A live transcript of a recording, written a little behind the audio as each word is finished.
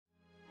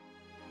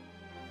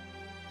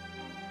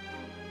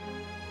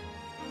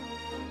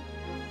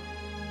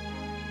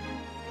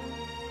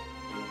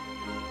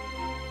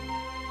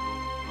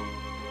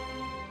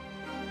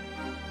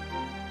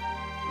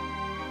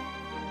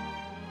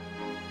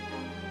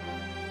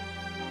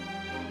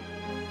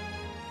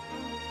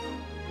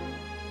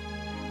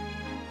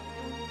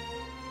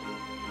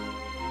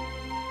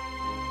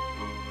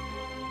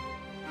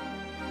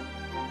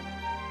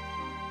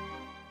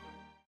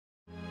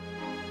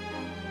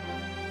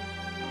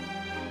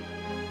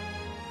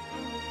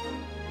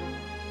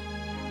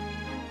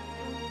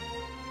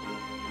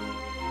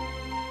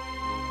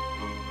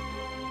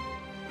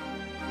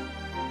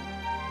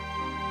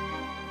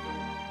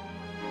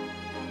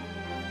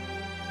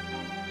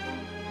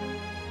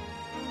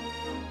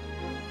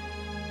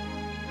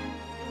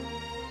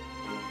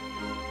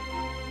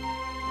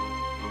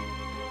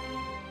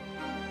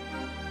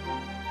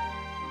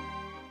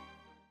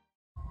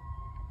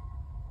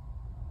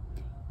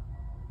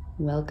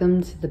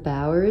Welcome to the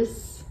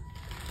Bowers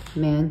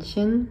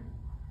Mansion.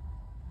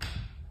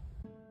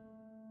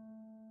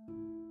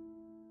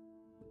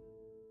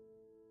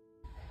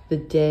 The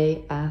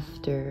day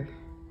after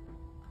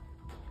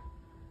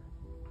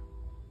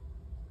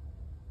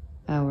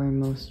our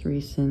most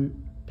recent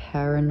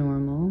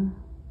paranormal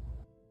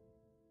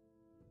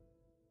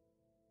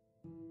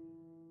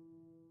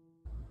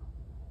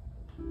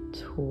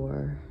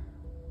tour.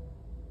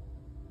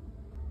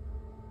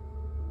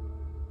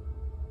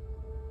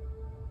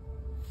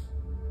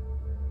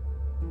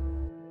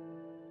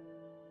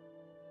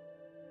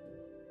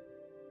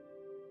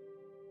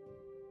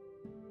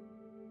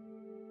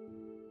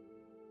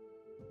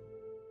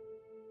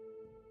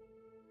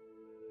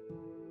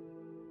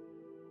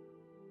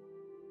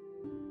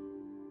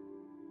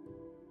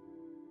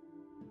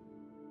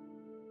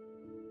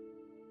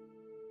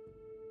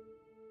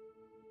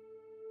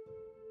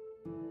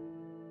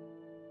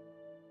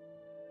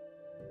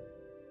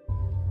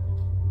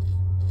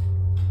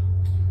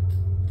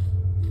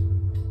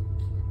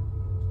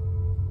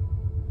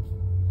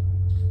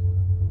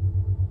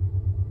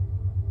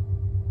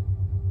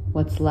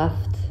 What's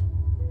left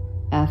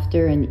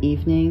after an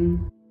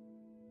evening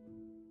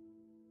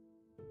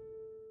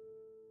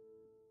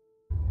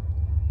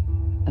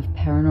of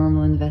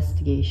paranormal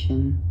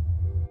investigation.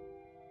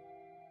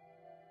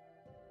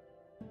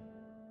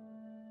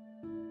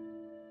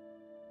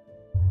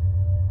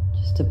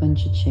 Just a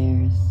bunch of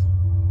chairs.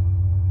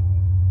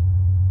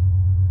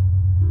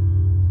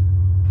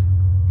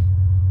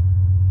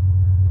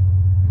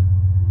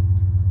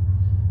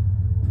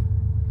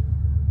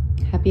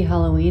 Happy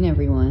Halloween,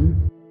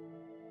 everyone.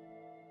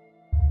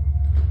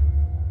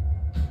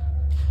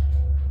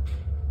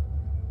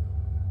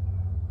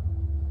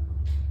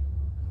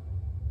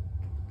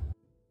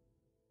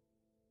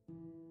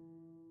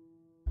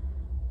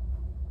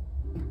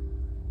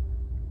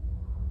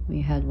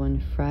 We had one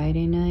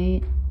Friday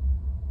night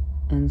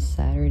and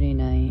Saturday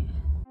night.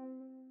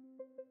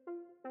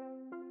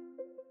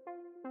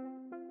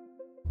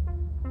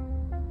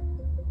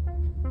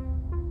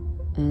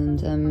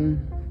 And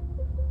I'm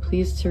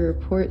pleased to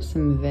report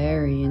some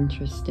very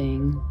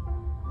interesting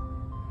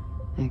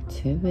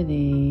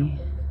activity.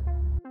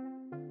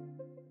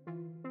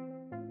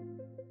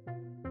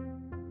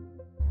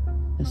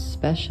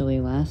 Especially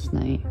last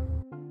night.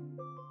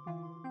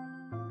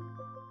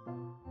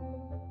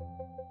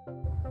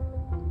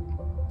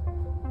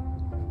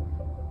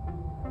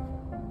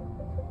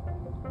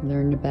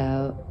 Learned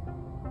about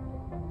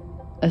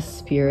a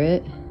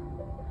spirit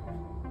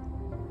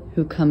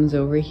who comes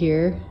over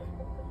here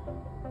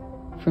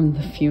from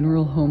the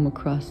funeral home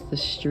across the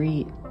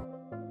street.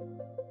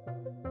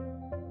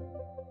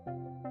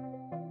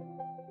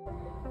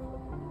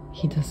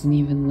 He doesn't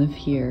even live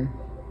here.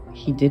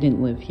 He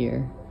didn't live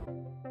here.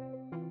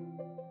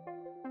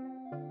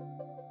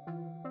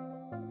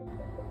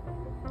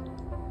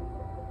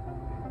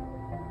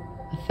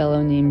 A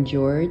fellow named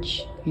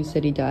George, who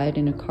said he died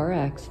in a car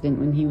accident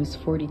when he was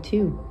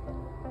 42.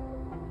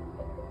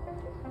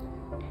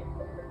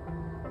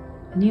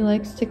 And he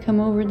likes to come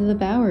over to the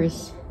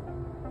Bowers.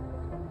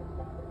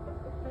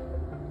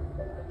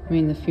 I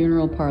mean, the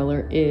funeral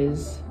parlor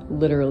is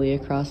literally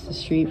across the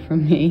street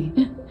from me.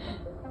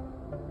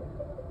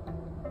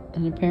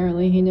 And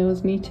apparently he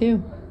knows me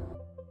too.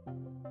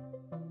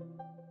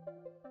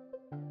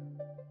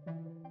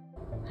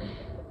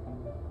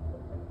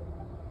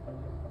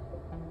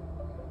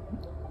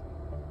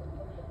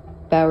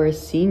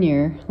 Bowers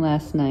Sr.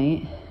 last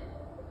night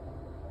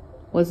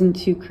wasn't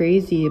too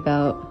crazy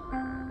about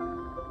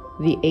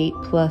the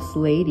 8+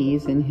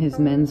 ladies in his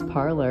men's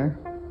parlor.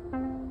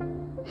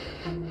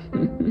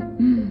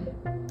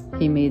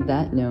 He made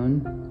that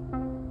known.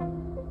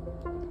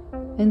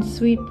 And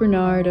sweet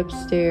Bernard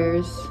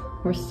upstairs,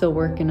 we're still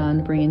working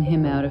on bringing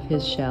him out of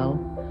his shell.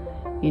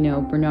 You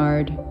know,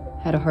 Bernard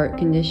had a heart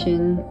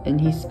condition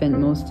and he spent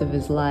most of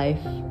his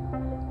life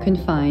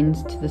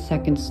confined to the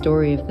second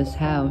story of this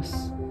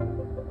house.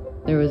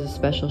 There was a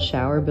special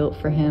shower built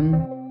for him.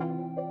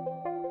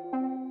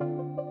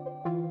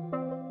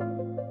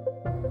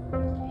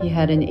 He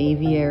had an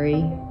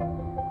aviary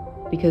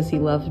because he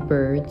loved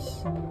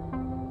birds.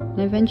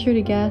 And I venture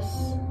to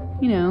guess,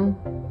 you know,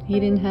 he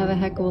didn't have a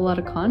heck of a lot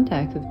of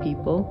contact with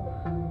people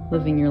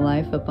living your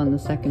life up on the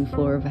second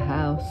floor of a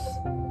house.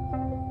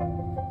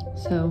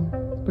 So,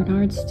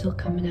 Bernard's still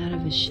coming out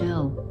of his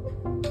shell.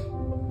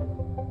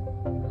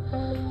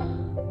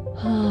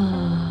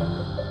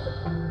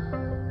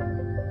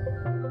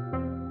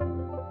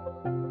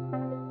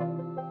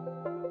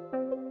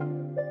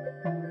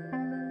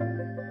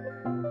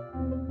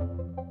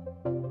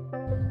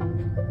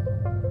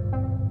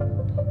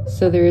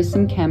 So there is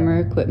some camera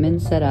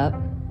equipment set up.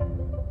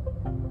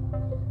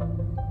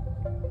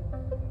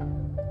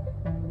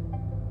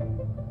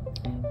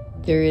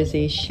 There is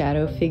a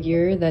shadow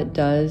figure that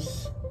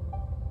does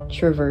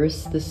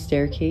traverse the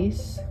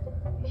staircase.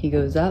 He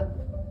goes up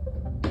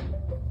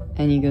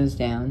and he goes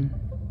down.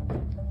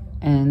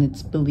 And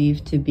it's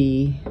believed to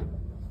be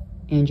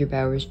Andrew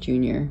Bowers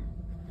Jr.,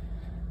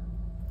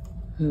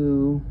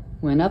 who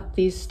went up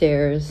these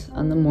stairs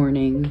on the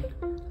morning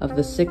of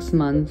the 6th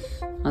month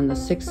on the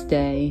 6th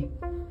day,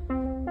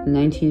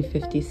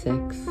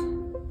 1956,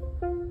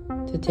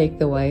 to take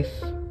the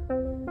life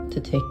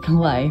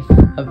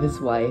of his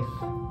wife,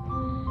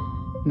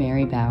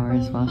 Mary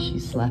Bowers, while she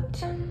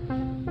slept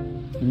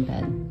in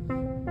bed.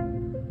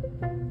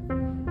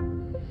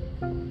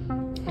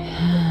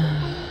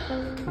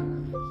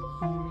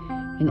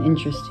 An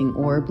interesting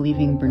orb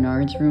leaving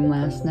Bernard's room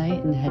last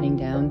night and heading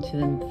down to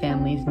the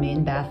family's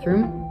main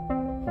bathroom.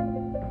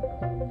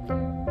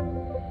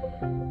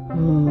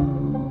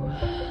 Ooh.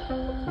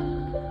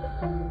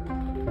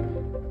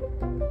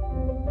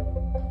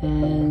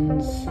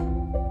 And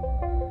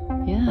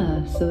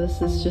yeah, so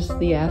this is just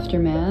the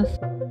aftermath.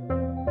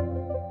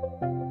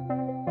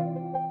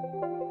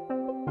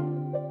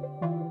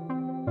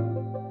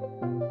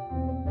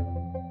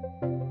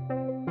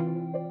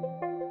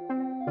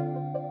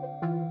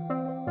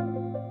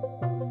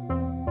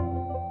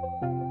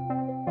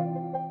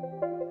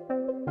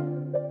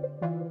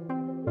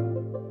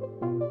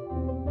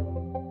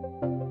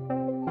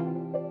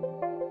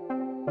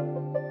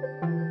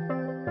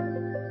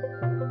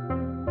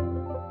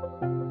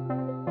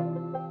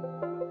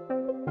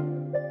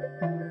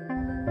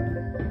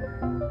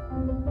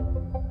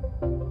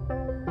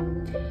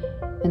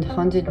 And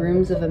Haunted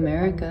Rooms of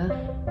America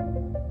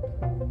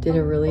did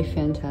a really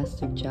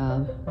fantastic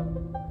job,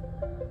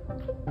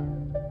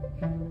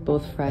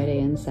 both Friday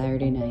and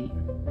Saturday night.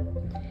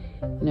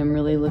 And I'm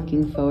really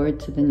looking forward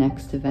to the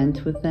next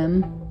event with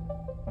them.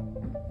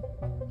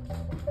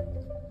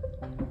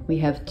 We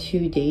have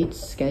 2 dates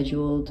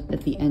scheduled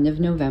at the end of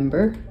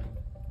November.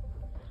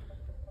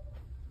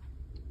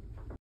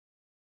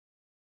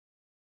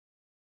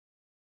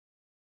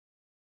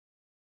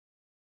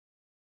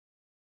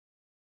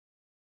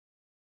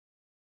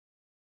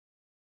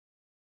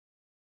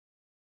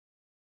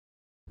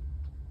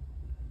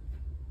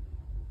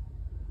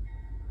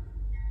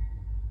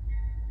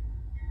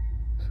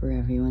 For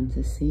everyone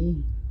to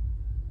see.